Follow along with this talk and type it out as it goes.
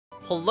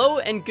Hello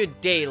and good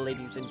day,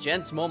 ladies and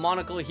gents.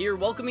 Momonocle here,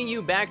 welcoming you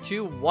back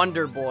to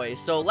Wonder Boy.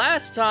 So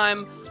last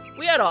time,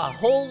 we had a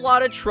whole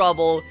lot of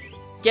trouble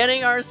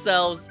getting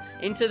ourselves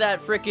into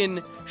that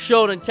frickin'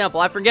 Shonen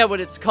Temple. I forget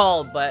what it's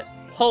called, but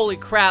holy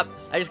crap,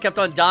 I just kept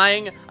on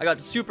dying. I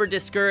got super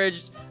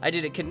discouraged. I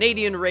did a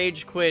Canadian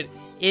rage quit.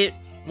 It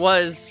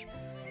was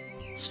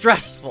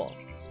stressful.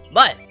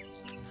 But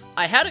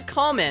I had a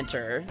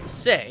commenter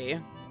say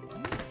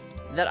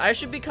that I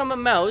should become a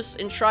mouse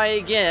and try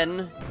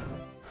again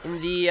in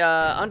the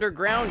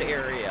underground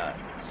area.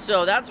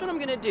 So that's what I'm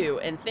gonna do.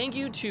 And thank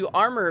you to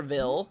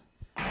Armorville,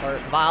 or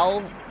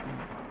Val,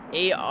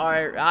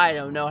 A-R, I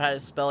don't know how to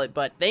spell it,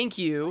 but thank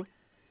you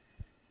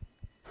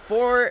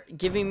for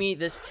giving me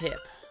this tip.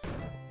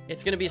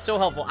 It's gonna be so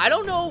helpful. I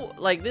don't know,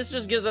 like, this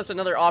just gives us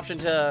another option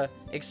to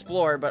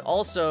explore, but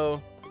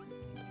also,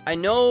 I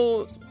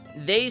know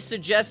they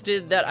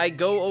suggested that I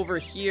go over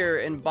here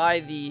and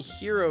buy the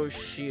hero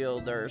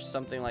shield or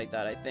something like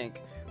that, I think.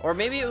 Or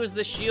maybe it was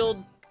the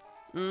shield,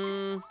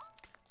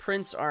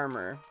 Prince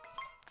armor.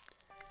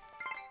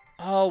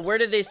 Oh, where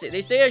did they say? They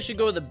say I should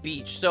go to the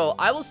beach. So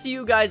I will see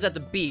you guys at the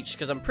beach,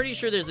 because I'm pretty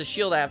sure there's a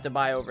shield I have to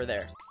buy over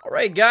there.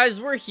 Alright guys,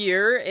 we're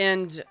here,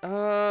 and,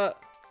 was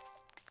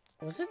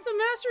it the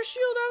Master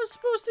Shield I was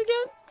supposed to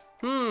get?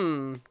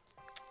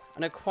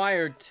 An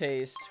acquired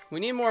taste. We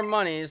need more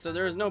money, so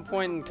there's no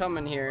point in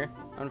coming here,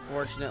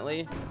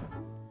 unfortunately.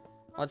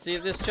 Let's see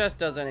if this chest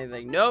does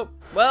anything. Nope.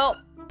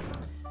 Well,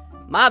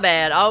 my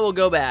bad. I will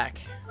go back.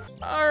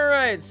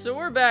 Alright, so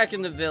we're back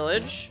in the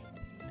village,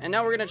 and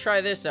now we're gonna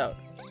try this out.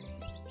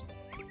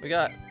 We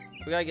gotta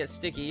get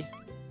sticky.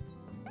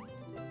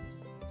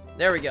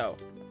 There we go.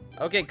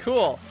 Okay,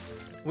 cool.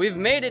 We've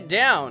made it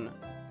down.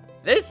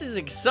 This is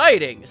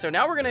exciting. So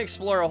now we're gonna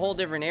explore a whole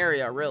different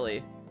area,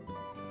 really.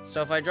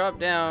 So if I drop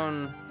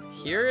down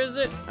here, is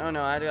it? Oh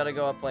no, I gotta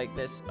go up like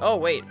this. Oh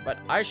wait, but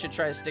I should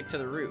try to stick to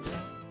the roof.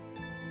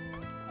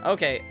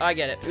 Okay, I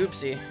get it.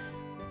 Oopsie.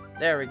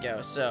 There we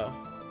go. So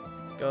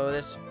go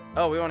this.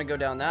 Oh, we want to go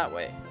down that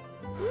way.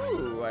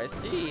 Ooh, I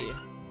see.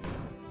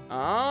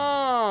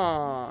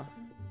 Ah,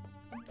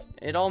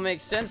 it all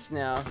makes sense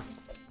now.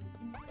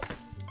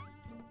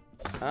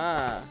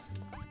 Ah,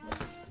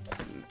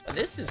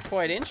 this is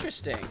quite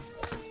interesting.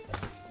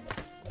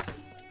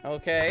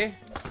 Okay,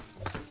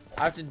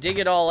 I have to dig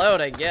it all out,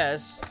 I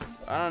guess.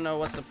 I don't know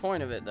what's the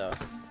point of it though.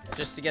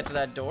 Just to get to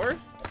that door?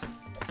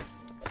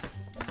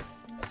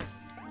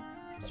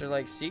 Is there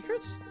like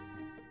secrets?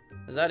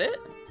 Is that it?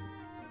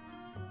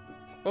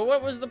 But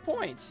what was the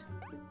point?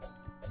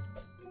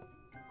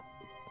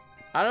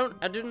 I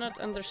do not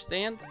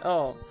understand.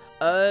 Oh,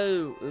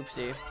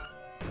 oopsie.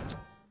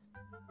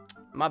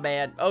 My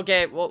bad.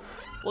 Okay, well,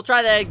 we'll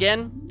try that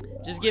again.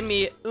 Just give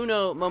me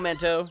uno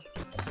momento.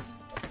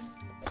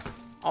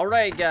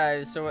 Alright,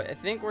 guys, so I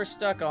think we're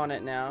stuck on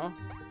it now.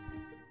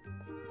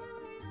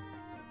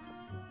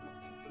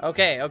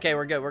 Okay,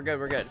 we're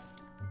good.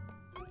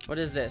 What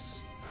is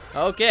this?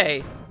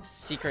 Okay,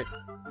 secret.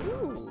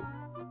 Ooh.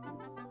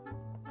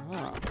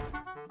 Oh.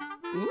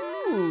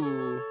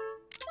 Ooh.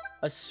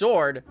 A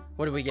sword.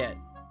 What do we get?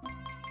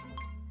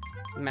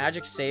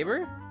 Magic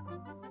saber?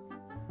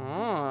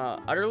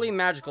 Oh, utterly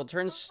magical.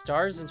 Turns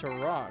stars into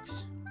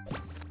rocks.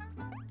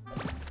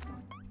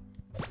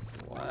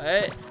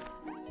 What?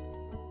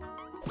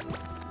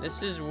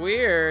 This is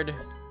weird.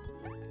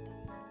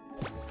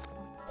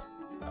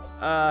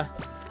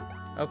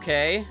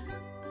 Okay.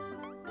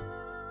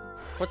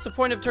 What's the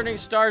point of turning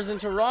stars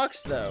into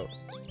rocks, though?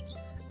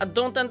 I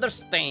don't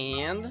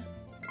understand.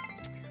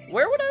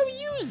 Where would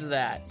I use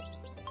that?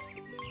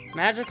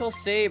 Magical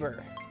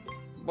saber.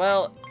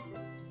 Well,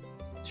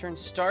 turn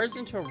stars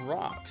into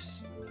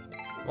rocks.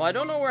 Well, I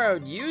don't know where I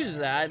would use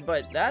that,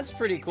 but that's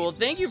pretty cool.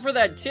 Thank you for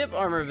that tip,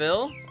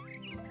 Armorville.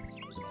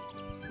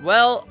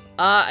 Well,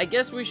 I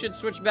guess we should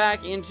switch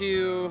back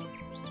into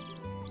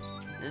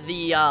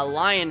the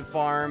lion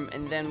farm,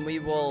 and then we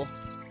will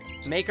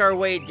make our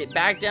way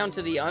back down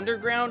to the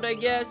underground, I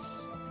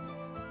guess.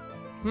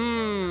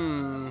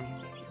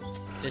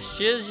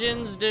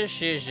 Decisions.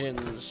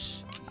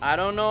 I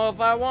don't know if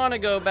I want to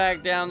go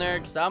back down there,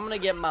 because I'm going to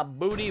get my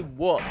booty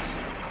whooped.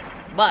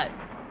 But,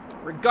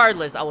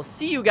 regardless, I will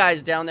see you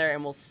guys down there,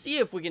 and we'll see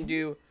if we can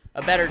do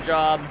a better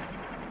job.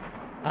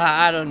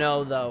 I don't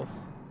know, though.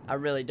 I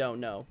really don't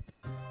know.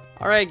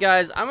 Alright,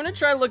 guys, I'm going to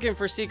try looking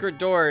for secret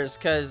doors,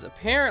 because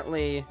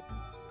apparently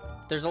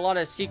there's a lot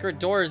of secret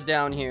doors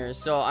down here.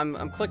 So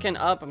I'm clicking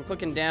up, I'm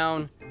clicking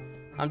down.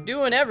 I'm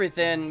doing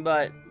everything,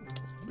 but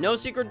no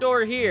secret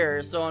door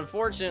here. So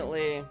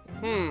unfortunately,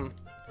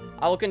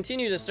 I will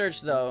continue to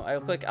search, though. I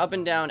will click up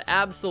and down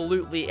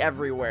absolutely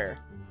everywhere.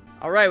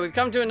 Alright, we've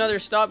come to another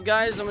stop,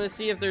 guys. I'm going to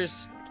see if there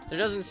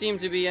doesn't seem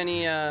to be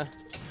any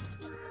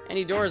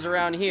doors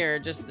around here.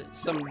 Just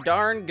some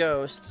darn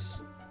ghosts.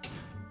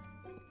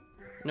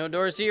 No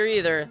doors here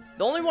either.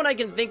 The only one I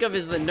can think of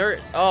is the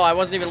nurse. Oh, I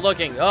wasn't even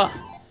looking. Oh,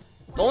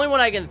 the only one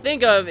I can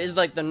think of is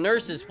like the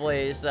nurse's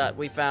place that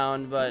we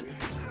found, but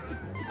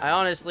I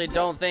honestly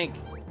don't think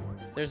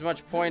there's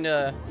much point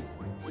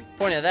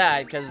point of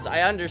that, because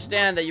I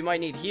understand that you might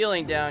need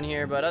healing down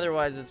here, but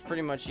otherwise it's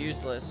pretty much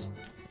useless.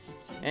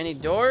 Any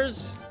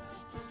doors?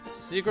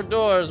 Secret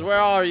doors, where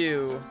are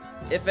you?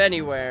 If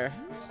anywhere.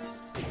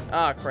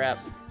 Ah, crap.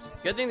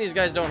 Good thing these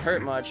guys don't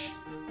hurt much.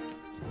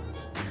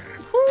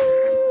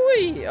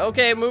 Whoo-wee.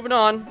 Okay, moving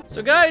on.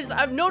 So guys,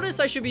 I've noticed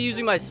I should be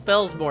using my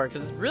spells more,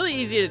 because it's really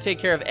easy to take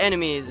care of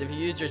enemies if you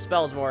use your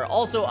spells more.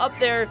 Also, up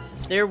there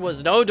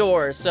was no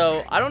door,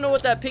 so I don't know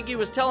what that piggy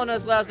was telling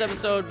us last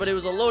episode, but it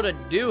was a load of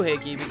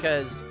doohickey,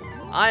 because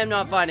I am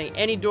not finding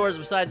any doors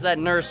besides that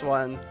nurse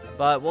one.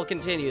 But we'll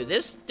continue.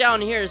 This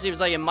down here seems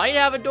like it might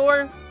have a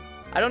door.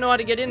 I don't know how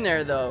to get in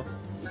there, though.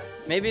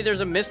 Maybe there's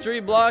a mystery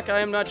block?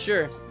 I am not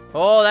sure.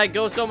 Oh, that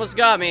ghost almost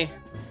got me.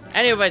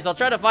 Anyways, I'll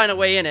try to find a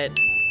way in it.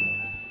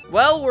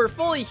 Well, we're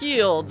fully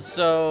healed,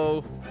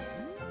 so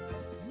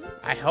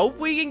I hope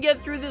we can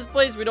get through this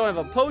place. We don't have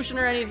a potion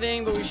or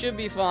anything, but we should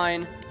be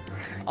fine.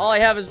 All I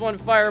have is one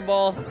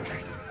fireball.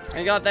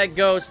 I got that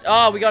ghost.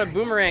 Oh, we got a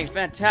boomerang.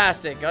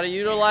 Fantastic. Gotta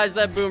utilize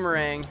that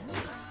boomerang.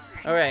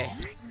 Alright.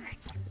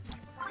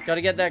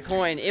 Gotta get that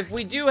coin. If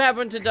we do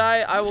happen to die,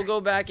 I will go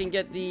back and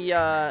get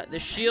the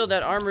shield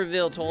that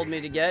Armorville told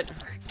me to get.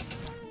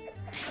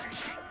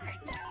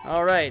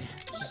 Alright.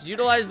 Just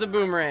utilize the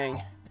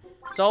boomerang.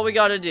 That's all we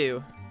gotta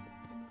do.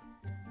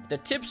 The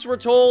tips were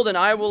told, and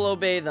I will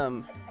obey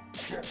them.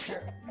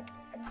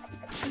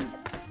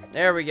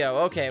 There we go.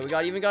 Okay, we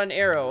even got an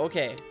arrow.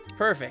 Okay,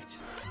 perfect.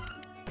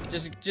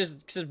 Just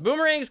cause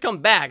boomerangs come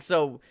back,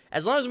 so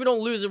as long as we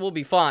don't lose it, we'll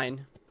be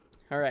fine.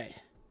 Alright.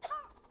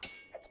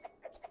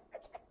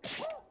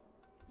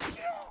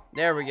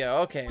 There we go.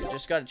 Okay,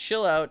 just gotta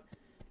chill out.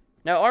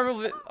 Now,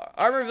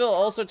 Armorville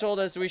also told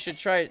us we should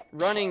try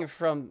running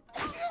from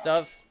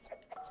stuff.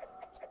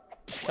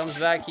 Comes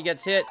back, he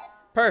gets hit.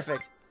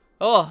 Perfect.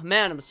 Oh,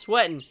 man, I'm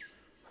sweating.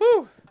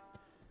 Whew.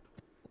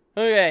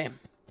 Okay.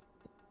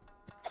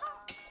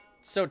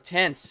 So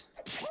tense.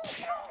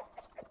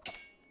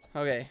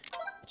 Okay.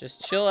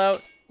 Just chill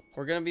out.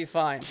 We're gonna be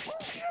fine.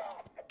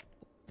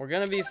 We're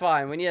gonna be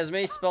fine. We need as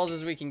many spells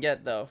as we can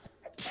get, though.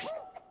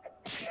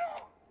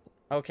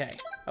 Okay.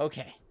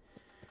 Okay.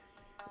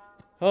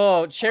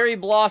 Oh, cherry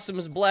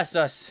blossoms bless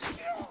us.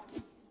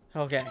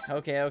 Okay,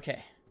 okay,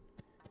 okay.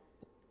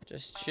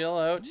 Just chill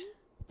out.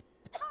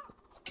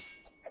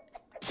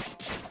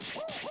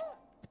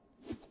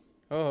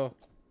 Oh.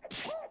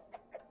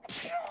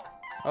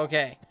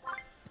 Okay.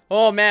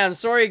 Oh, man.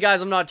 Sorry,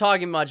 guys. I'm not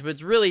talking much, but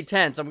it's really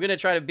tense. I'm gonna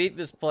try to beat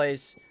this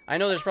place. I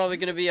know there's probably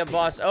gonna be a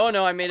boss. Oh,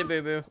 no. I made a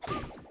boo-boo.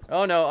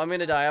 Oh, no. I'm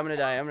gonna die. I'm gonna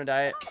die. I'm gonna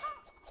die.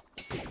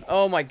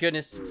 Oh, my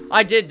goodness.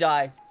 I did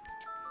die.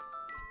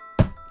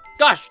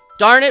 Gosh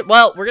darn it.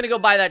 Well, we're gonna go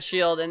buy that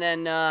shield, and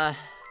then,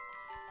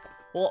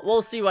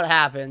 we'll see what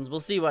happens. We'll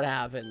see what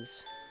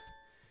happens.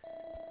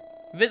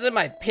 Visit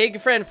my pig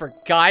friend for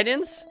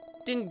guidance?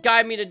 Didn't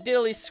guide me to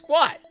diddly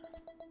squat.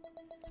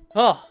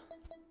 Oh.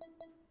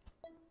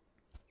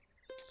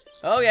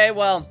 Okay,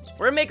 well,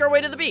 we're gonna make our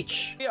way to the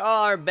beach. We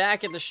are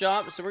back at the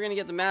shop, so we're gonna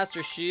get the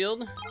Master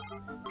Shield.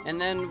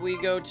 And then we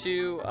go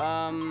to,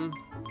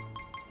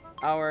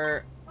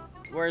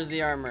 where's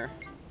the armor?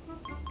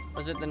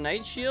 Was it the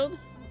Knight Shield?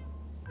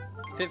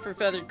 Fit for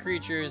feathered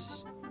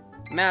creatures.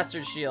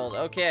 Master Shield.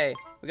 Okay.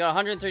 We got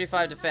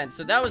 135 defense.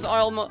 So that was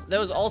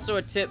also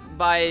a tip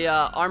by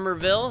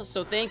Armorville.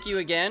 So thank you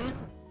again.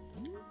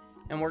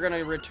 And we're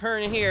gonna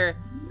return here.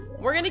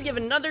 We're gonna give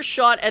another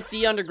shot at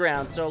the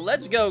underground. So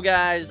let's go,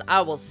 guys.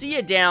 I will see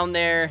you down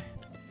there.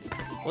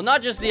 Well,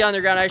 not just the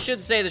underground. I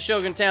should say the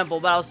Shogun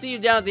Temple. But I'll see you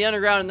down at the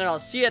underground, and then I'll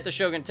see you at the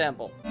Shogun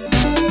Temple.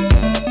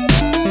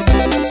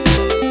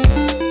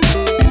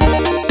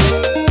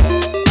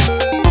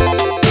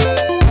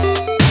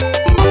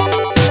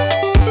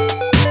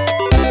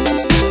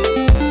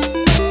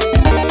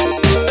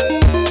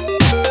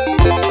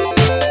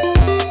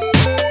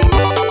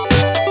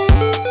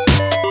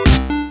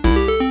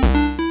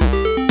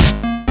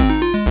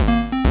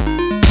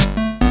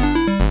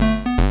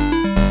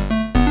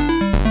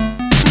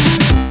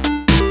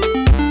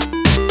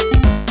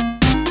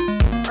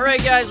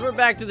 Guys, we're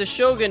back to the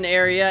Shogun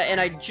area, and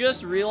I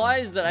just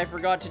realized that I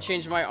forgot to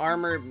change my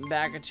armor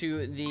back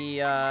to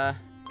the,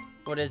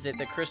 what is it,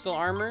 the crystal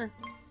armor?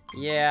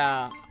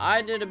 Yeah,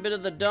 I did a bit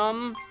of the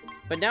dumb,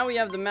 but now we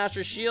have the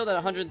Master Shield at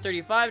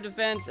 135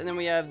 defense, and then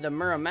we have the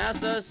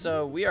Muramasa,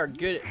 so we are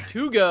good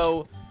to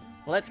go.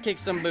 Let's kick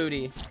some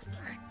booty.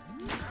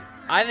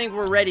 I think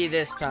we're ready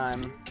this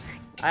time.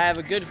 I have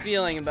a good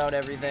feeling about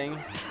everything.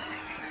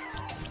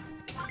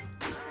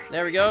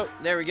 There we go,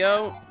 there we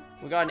go.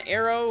 We got an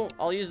arrow.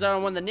 I'll use that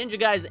on one of the ninja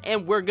guys,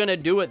 and we're gonna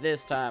do it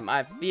this time.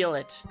 I feel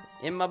it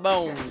in my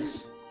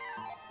bones.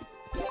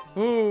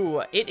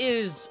 Ooh, it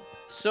is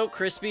so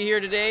crispy here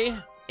today,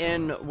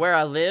 and where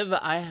I live,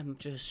 I am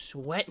just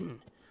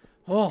sweating.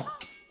 Oh,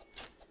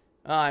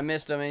 I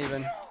missed him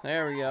even.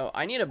 There we go.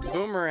 I need a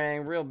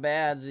boomerang real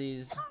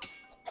badsies.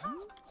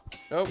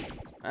 Oh,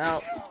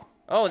 ow.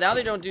 Oh, now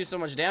they don't do so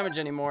much damage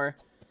anymore.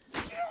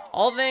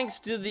 All thanks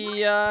to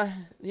the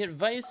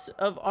advice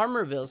of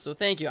Armorville, so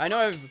thank you. I know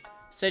I've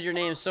said your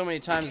name so many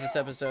times this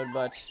episode,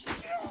 but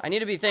I need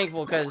to be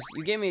thankful because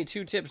you gave me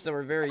 2 tips that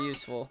were very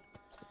useful.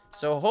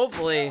 So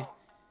hopefully,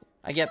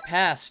 I get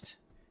past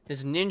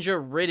this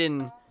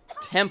ninja-ridden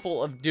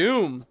Temple of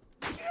Doom.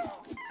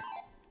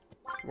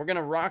 We're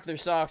gonna rock their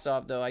socks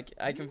off, though. I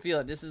can feel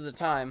it. This is the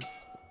time.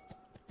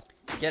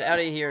 Get out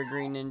of here,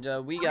 Green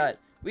Ninja. We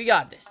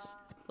got this.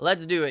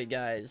 Let's do it,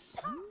 guys.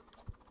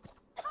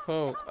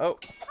 Oh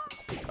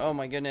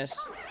my goodness.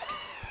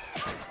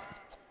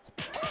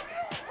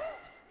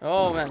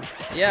 Oh man,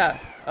 yeah.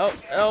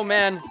 Oh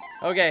man.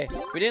 Okay,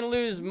 we didn't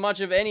lose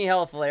much of any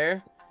health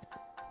there.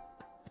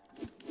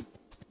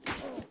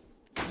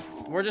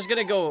 We're just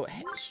gonna go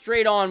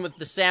straight on with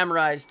the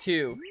samurais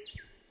too.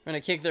 We're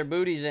gonna kick their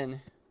booties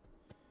in.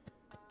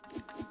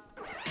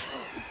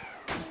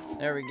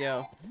 There we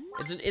go.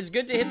 It's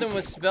good to hit them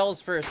with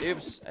spells first.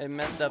 Oops, I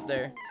messed up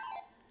there.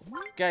 You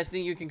guys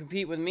think you can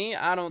compete with me?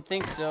 I don't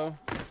think so.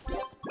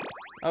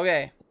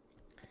 Okay.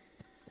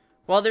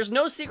 Well, there's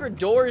no secret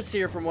doors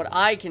here from what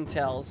I can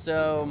tell,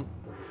 so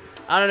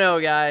I don't know,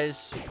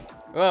 guys.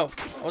 Whoa,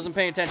 I wasn't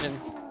paying attention.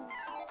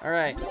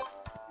 Alright.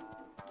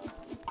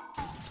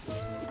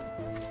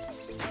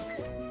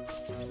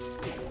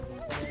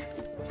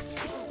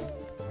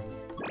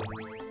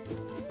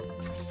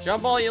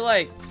 Jump all you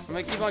like. I'm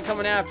gonna keep on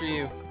coming after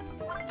you.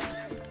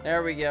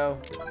 There we go.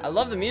 I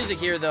love the music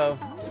here, though.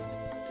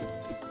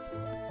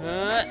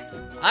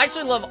 I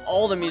actually love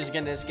all the music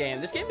in this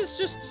game. This game is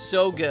just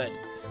so good.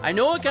 I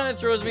know it kind of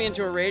throws me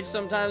into a rage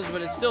sometimes,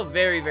 but it's still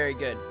very, very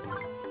good.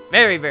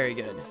 Very, very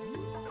good.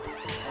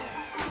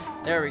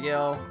 There we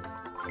go.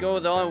 Go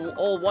with the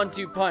old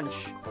 1-2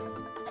 punch.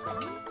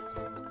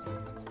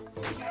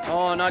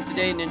 Oh, not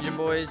today, ninja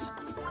boys.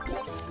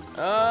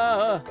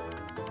 I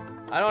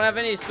don't have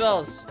any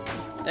spells.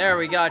 There,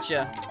 we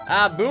gotcha.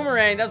 Ah,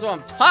 boomerang, that's what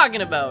I'm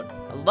talking about.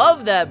 I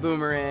love that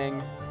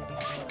boomerang.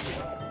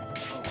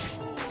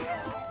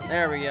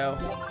 There we go.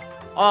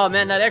 Oh,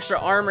 man, that extra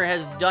armor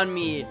has done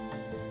me...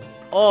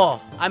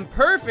 Oh, I'm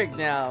perfect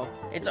now.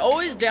 It's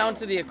always down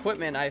to the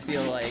equipment, I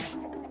feel like.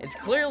 It's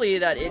clearly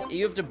that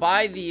you have to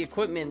buy the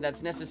equipment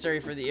that's necessary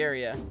for the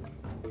area.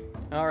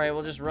 Alright,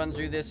 we'll just run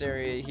through this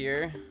area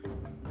here.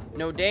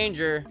 No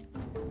danger.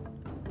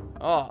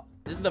 Oh,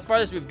 this is the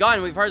farthest we've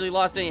gotten. We've hardly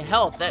lost any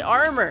health. That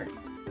armor!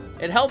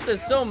 It helped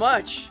us so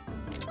much.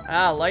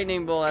 Ah,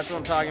 lightning bolt. That's what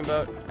I'm talking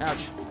about.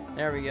 Ouch.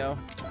 There we go.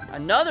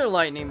 Another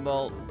lightning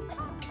bolt.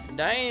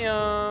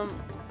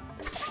 Damn.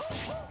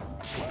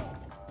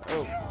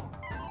 Oh.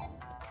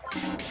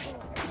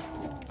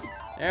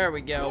 There we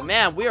go.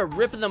 Man, we are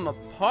ripping them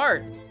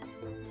apart.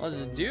 Let's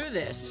do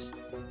this.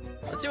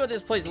 Let's see what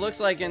this place looks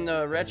like in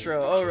the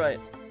retro. Oh, right.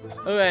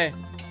 Okay.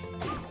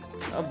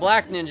 Oh,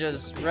 black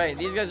ninjas. Right.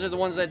 These guys are the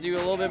ones that do a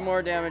little bit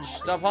more damage.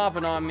 Stop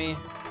hopping on me.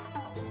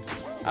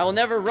 I will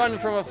never run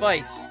from a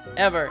fight.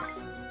 Ever.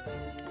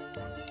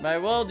 But I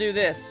will do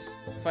this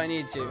if I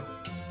need to.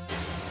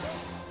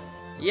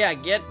 Yeah,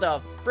 get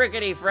the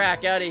frickety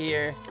frack out of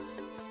here.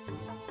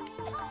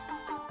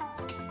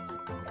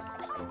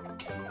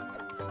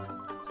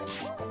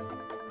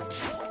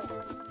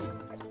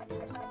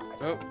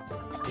 Oh.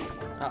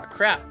 Oh,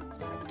 crap.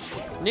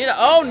 Need a...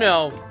 Oh,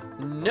 no.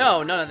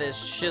 No, none of this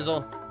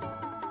shizzle.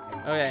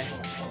 Okay.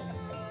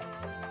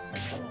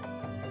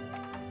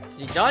 Is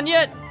he done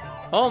yet?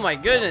 Oh, my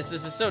goodness.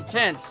 This is so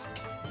tense.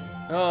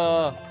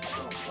 Oh.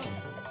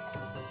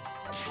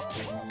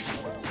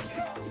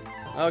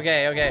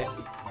 Okay, okay.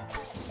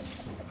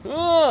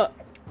 Oh.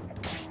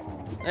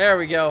 There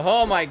we go.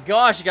 Oh, my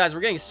gosh, guys.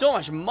 We're getting so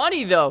much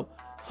money, though.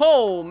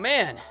 Oh,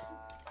 man.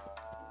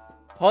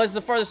 Oh, this is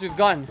the farthest we've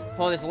gotten.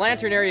 Oh, this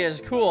lantern area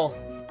is cool.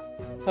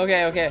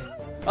 Okay, okay.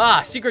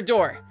 Ah, secret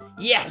door.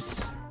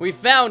 Yes! We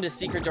found a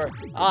secret door.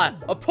 Ah,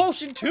 a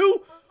potion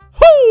too?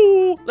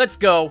 Whoo! Let's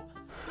go.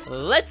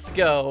 Let's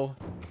go.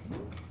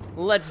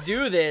 Let's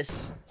do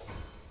this.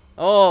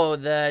 Oh,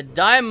 the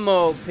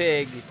Daimyo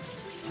pig.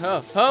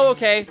 Oh,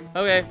 okay.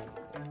 Okay.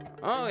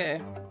 Okay.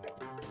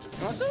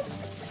 You want some?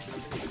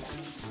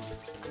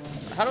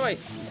 How do I...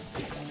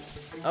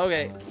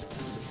 Okay.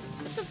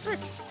 What the frick?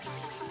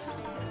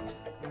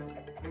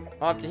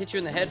 I'll have to hit you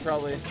in the head,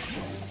 probably.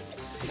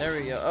 There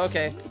we go.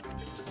 Okay.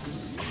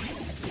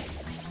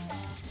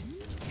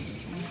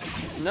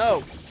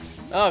 No.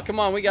 Oh, come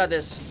on. We got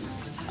this.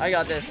 I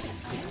got this.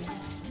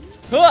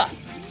 Huh!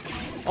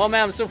 Oh,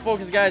 man. I'm so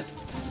focused, guys.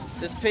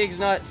 This pig's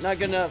not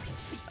good enough.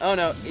 Oh,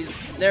 no.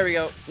 There we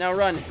go. Now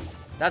run.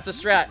 That's the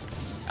strat.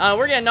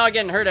 We're not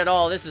getting hurt at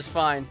all. This is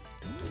fine.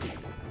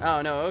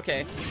 Oh, no.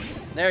 Okay.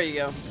 There you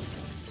go.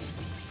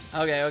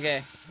 Okay,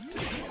 okay.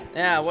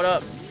 Yeah, what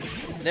up?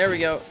 There we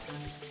go.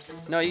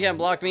 No, you can't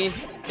block me.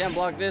 Can't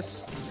block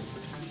this.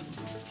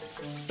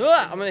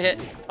 I'm gonna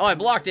hit. Oh, I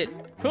blocked it.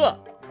 Oh,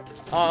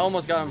 I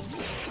almost got him.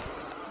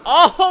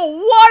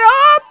 Oh, what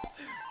up?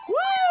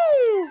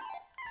 Woo!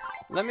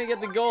 Let me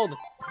get the gold.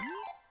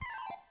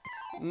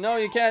 No,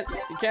 you can't.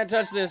 You can't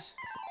touch this.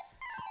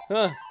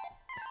 Huh.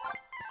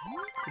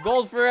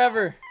 Gold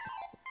forever.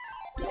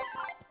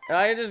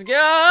 I just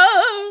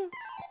go.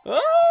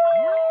 Oh,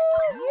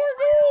 more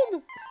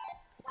gold.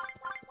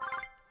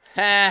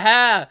 Ha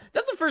ha.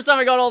 That's the first time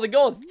I got all the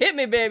gold. Hit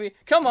me, baby.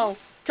 Come on.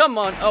 Come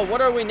on. Oh, what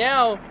are we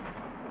now?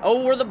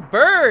 Oh, we're the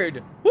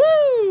bird.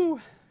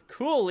 Woo!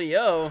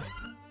 Coolio.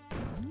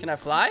 Can I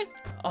fly?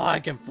 Oh,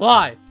 I can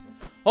fly.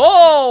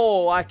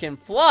 Oh, I can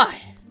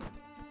fly.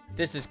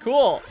 This is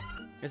cool.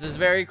 This is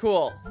very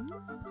cool.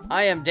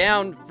 I am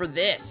down for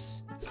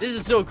this. This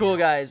is so cool,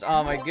 guys.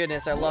 Oh my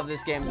goodness, I love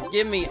this game.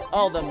 Give me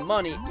all the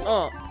money.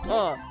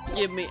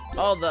 Give me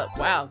all the...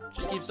 Wow,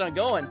 just keeps on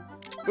going.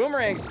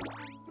 Boomerangs.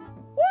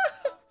 Woo!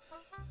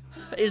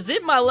 Is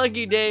it my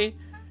lucky day?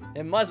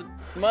 It must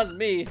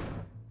be.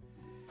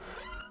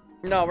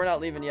 No, we're not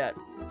leaving yet.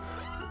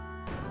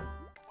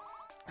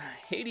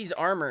 Hades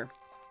armor.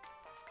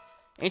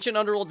 Ancient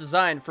underworld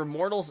design for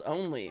mortals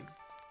only.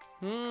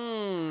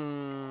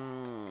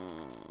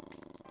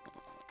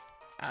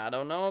 I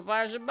don't know if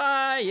I should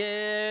buy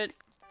it.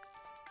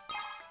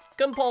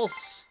 Compulsive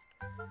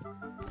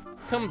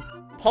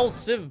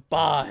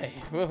buy.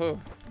 Woohoo.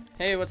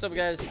 Hey, what's up,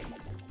 guys?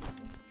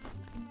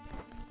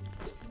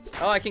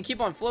 Oh, I can keep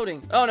on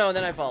floating. Oh, no, and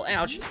then I fall.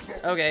 Ouch.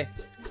 Okay.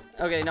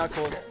 Okay, not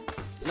cool.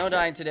 No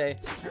dying today.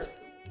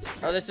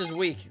 Oh, this is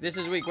weak. This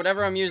is weak.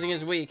 Whatever I'm using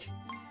is weak.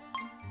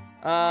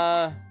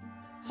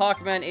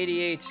 Hawkman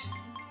 88.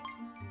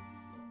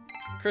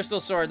 Crystal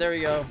sword. There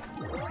we go.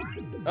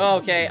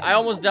 Okay, I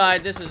almost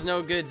died. This is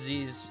no good,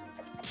 Z's.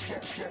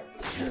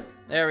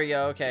 There we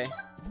go. Okay.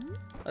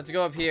 Let's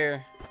go up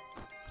here.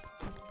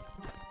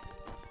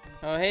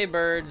 Oh, hey,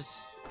 birds.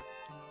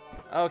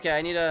 Okay,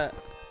 I need a...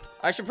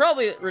 I should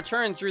probably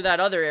return through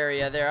that other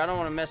area there. I don't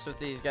want to mess with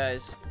these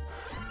guys.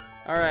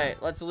 Alright,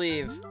 let's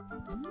leave.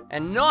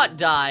 And not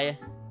die.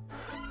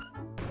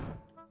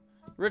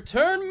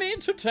 Return me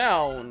to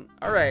town.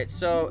 Alright,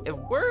 so if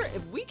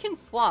we can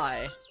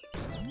fly...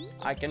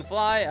 I can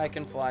fly, I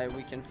can fly,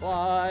 we can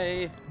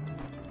fly.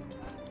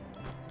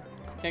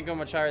 Can't go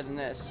much higher than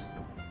this.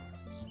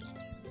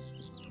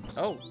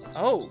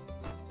 Oh,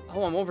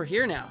 I'm over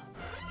here now.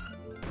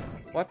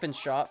 Weapon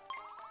shop.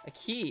 A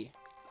key.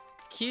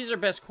 Keys are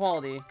best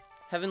quality.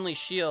 Heavenly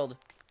shield.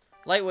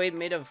 Lightweight,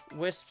 made of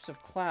wisps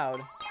of cloud.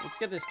 Let's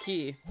get this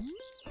key.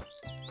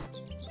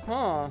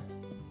 Huh.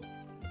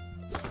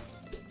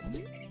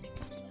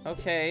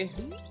 Okay.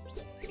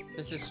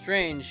 This is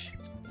strange.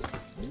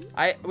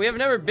 We have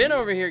never been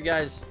over here,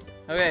 guys.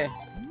 Okay.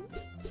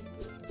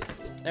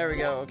 There we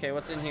go. Okay,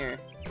 what's in here?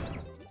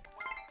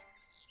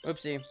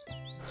 Oopsie.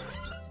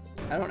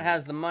 I don't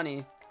have the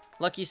money.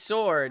 Lucky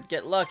sword.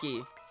 Get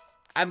lucky.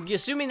 I'm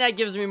assuming that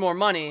gives me more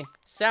money.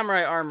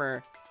 Samurai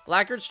armor.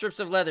 Lacquered strips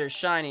of leather.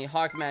 Shiny.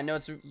 Hawkman. No,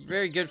 it's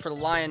very good for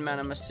Lion Man,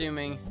 I'm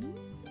assuming.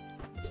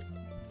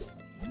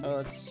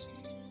 Oh,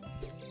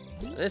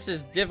 this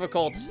is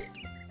difficult.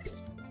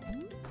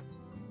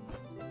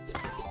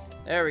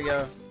 There we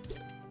go.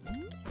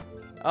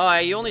 Oh,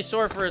 you only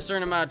soar for a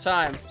certain amount of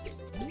time.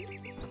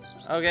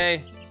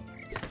 Okay.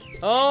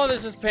 Oh,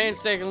 this is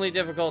painstakingly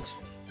difficult.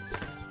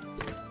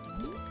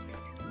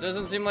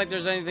 Doesn't seem like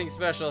there's anything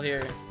special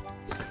here.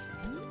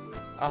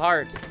 A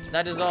heart.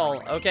 That is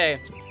all.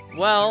 Okay.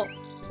 Well,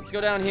 let's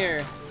go down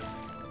here.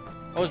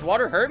 Oh, does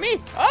water hurt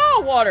me?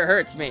 Oh, water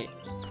hurts me.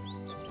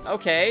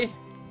 Okay.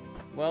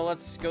 Well,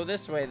 let's go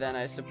this way then,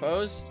 I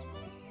suppose.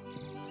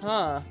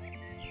 Huh.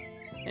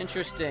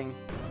 Interesting.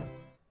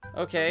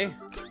 Okay.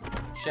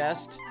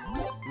 Chest.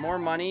 More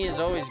money is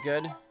always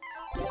good.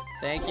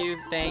 Thank you,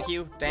 thank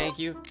you, thank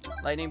you.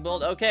 Lightning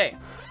bolt. Okay.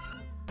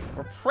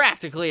 We're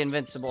practically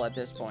invincible at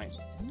this point.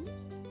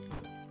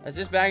 Is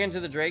this back into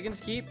the Dragon's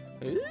Keep?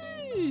 Ooh.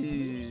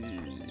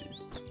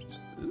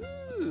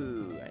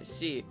 Ooh, I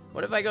see.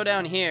 What if I go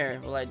down here?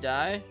 Will I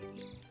die?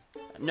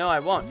 No, I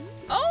won't.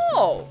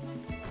 Oh!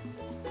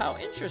 How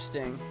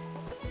interesting.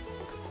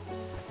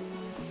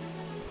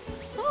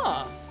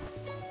 Huh.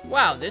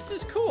 Wow, this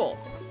is cool.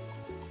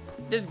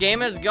 This game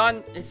has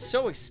gotten... It's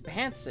so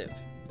expansive.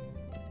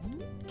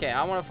 Okay,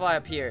 I want to fly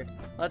up here.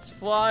 Let's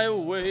fly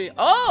away.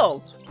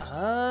 Oh!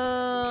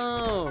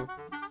 Oh.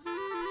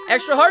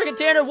 Extra hard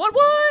container. What?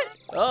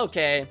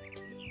 Okay.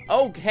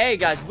 Okay,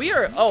 guys. We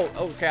are...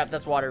 Oh, crap.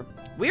 That's water.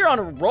 We are on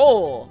a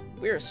roll.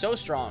 We are so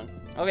strong.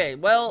 Okay,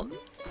 well...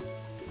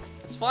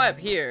 Let's fly up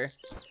here.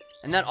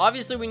 And then,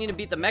 obviously, we need to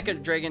beat the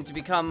Mecha Dragon to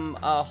become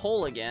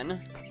whole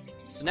again.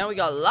 So now we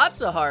got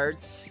lots of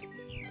hearts.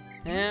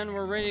 And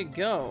we're ready to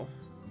go.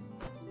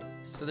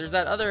 So there's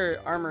that other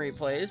armory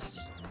place.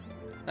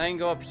 Now I can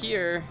go up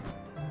here.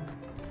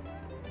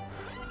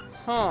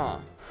 Huh.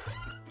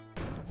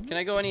 Can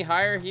I go any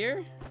higher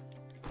here?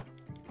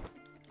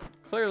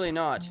 Clearly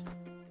not.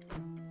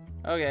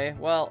 Okay,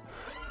 well,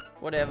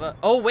 whatever.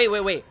 Oh,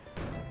 wait.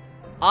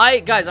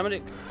 Guys, I'm gonna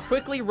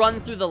quickly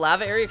run through the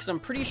lava area because I'm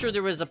pretty sure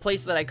there was a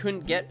place that I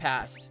couldn't get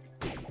past.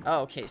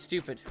 Oh, okay,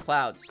 stupid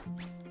clouds.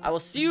 I will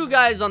see you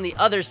guys on the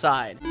other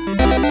side.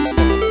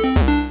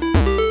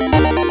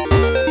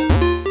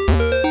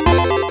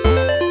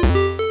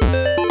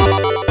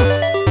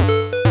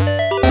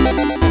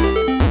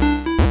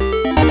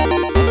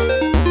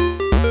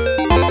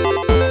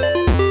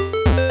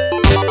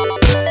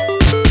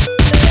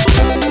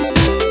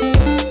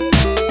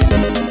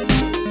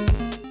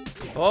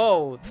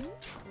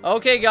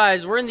 Okay,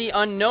 guys, we're in the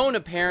unknown,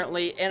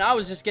 apparently, and I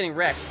was just getting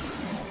wrecked.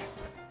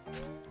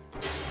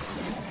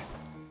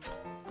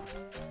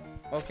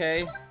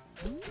 Okay.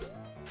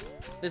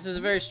 This is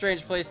a very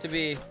strange place to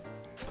be.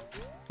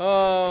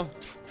 Oh.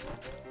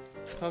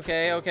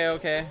 Okay, okay,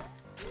 okay.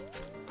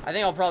 I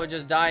think I'll probably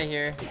just die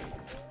here.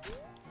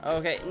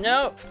 Okay,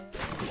 no!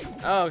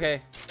 Oh,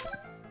 okay.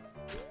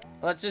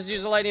 Let's just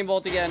use a lightning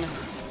bolt again.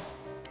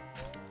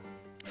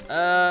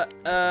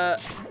 There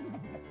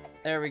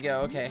we go,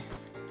 okay.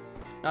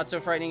 Not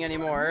so frightening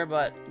anymore,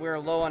 but we're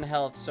low on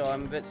health, so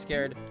I'm a bit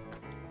scared.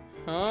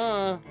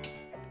 Huh.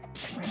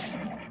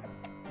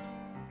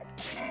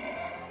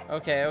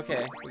 Okay,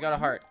 okay. We got a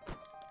heart.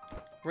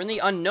 We're in the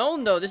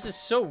unknown, though. This is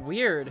so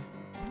weird.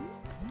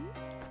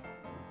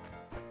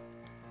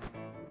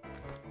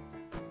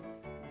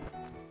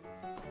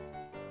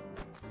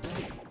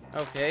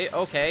 Okay,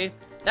 okay.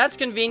 That's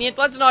convenient.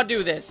 Let's not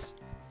do this.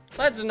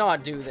 Let's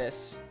not do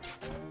this.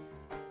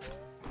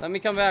 Let me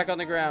come back on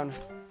the ground.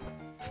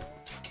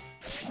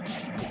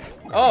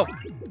 Oh!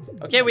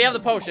 Okay, we have the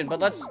potion,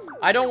 but let's...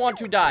 I don't want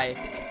to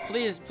die.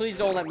 Please, please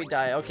don't let me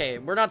die. Okay,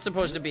 we're not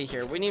supposed to be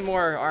here. We need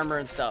more armor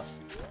and stuff.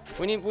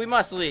 We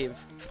must leave.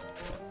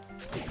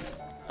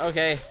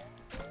 Okay.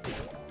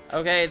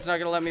 Okay, it's not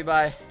gonna let me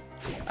by.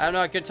 I'm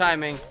not good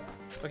timing.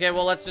 Okay,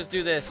 well, let's just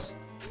do this.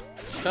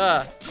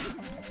 No.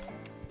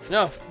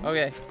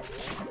 Okay.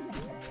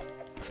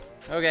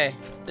 Okay,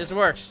 this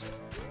works.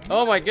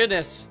 Oh my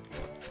goodness.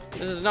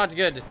 This is not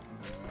good.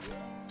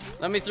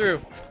 Let me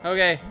through.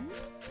 Okay.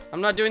 I'm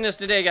not doing this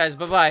today, guys.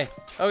 Bye-bye.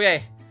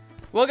 Okay.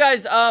 Well,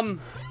 guys,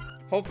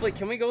 hopefully,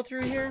 can we go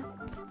through here?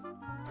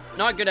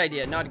 Not a good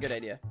idea. Not a good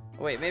idea.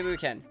 Oh, wait, maybe we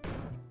can.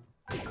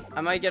 I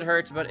might get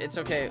hurt, but it's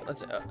okay.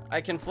 Let's, I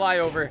can fly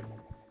over.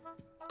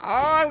 Oh,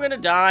 I'm gonna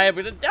die. I'm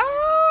gonna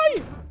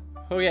die.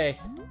 Okay.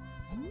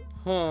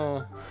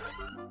 Huh.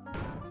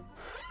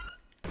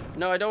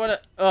 No, I don't want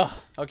to. Oh,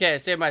 okay. I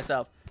saved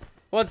myself.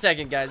 1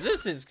 second, guys.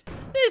 This is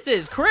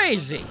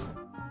crazy.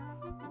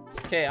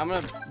 Okay, I'm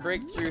gonna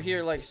break through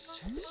here like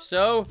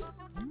so.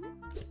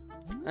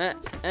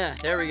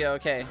 There we go.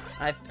 Okay,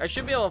 I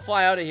should be able to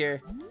fly out of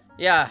here.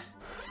 Yeah.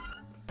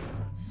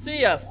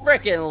 See ya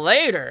frickin'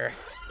 later.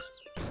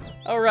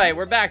 All right,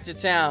 we're back to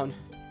town.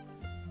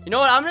 You know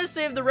what? I'm gonna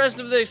save the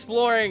rest of the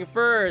exploring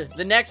for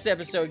the next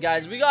episode,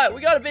 guys. We got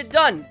a bit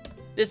done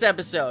this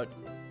episode.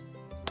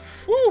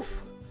 Whew.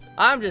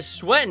 I'm just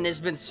sweating.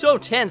 It's been so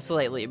tense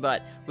lately,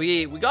 but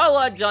we got a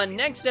lot done.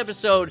 Next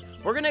episode,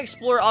 we're gonna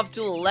explore off to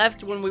the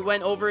left when we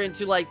went over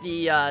into like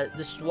the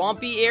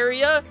swampy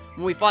area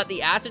when we fought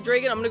the acid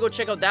dragon. I'm gonna go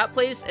check out that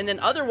place, and then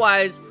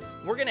otherwise,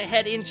 we're gonna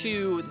head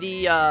into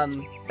the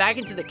back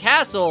into the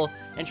castle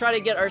and try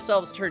to get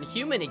ourselves turned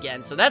human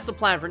again. So that's the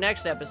plan for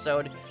next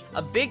episode.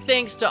 A big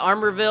thanks to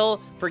Armorville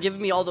for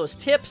giving me all those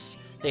tips.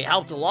 They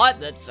helped a lot.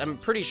 I'm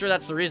pretty sure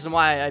that's the reason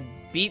why I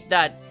beat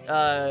that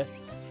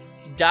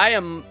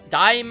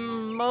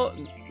Daimyo?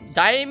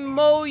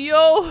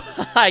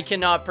 I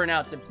cannot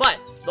pronounce it, but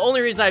the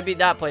only reason I beat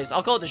that place,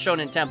 I'll call it the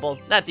Shonen Temple.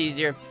 That's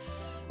easier.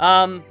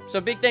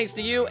 So big thanks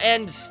to you,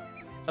 and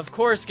of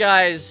course,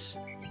 guys,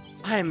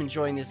 I am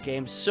enjoying this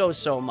game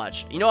so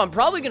much. You know, I'm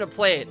probably gonna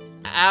play it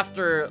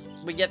after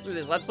we get through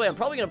this Let's Play. I'm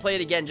probably gonna play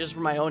it again just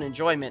for my own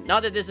enjoyment.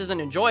 Not that this isn't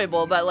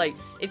enjoyable, but like,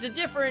 it's a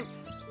different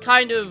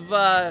kind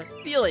of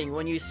feeling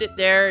when you sit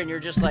there and you're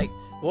just like,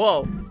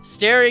 whoa,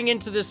 staring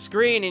into the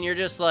screen, and you're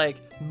just like,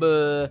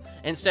 buh,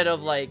 instead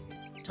of like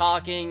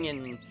talking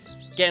and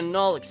getting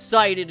all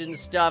excited and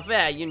stuff.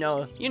 Yeah, you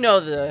know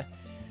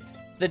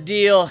the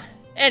deal.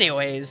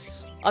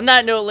 Anyways, on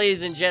that note,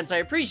 ladies and gents, I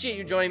appreciate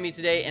you joining me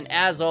today, and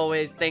as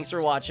always, thanks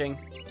for watching.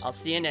 I'll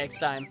see you next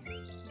time.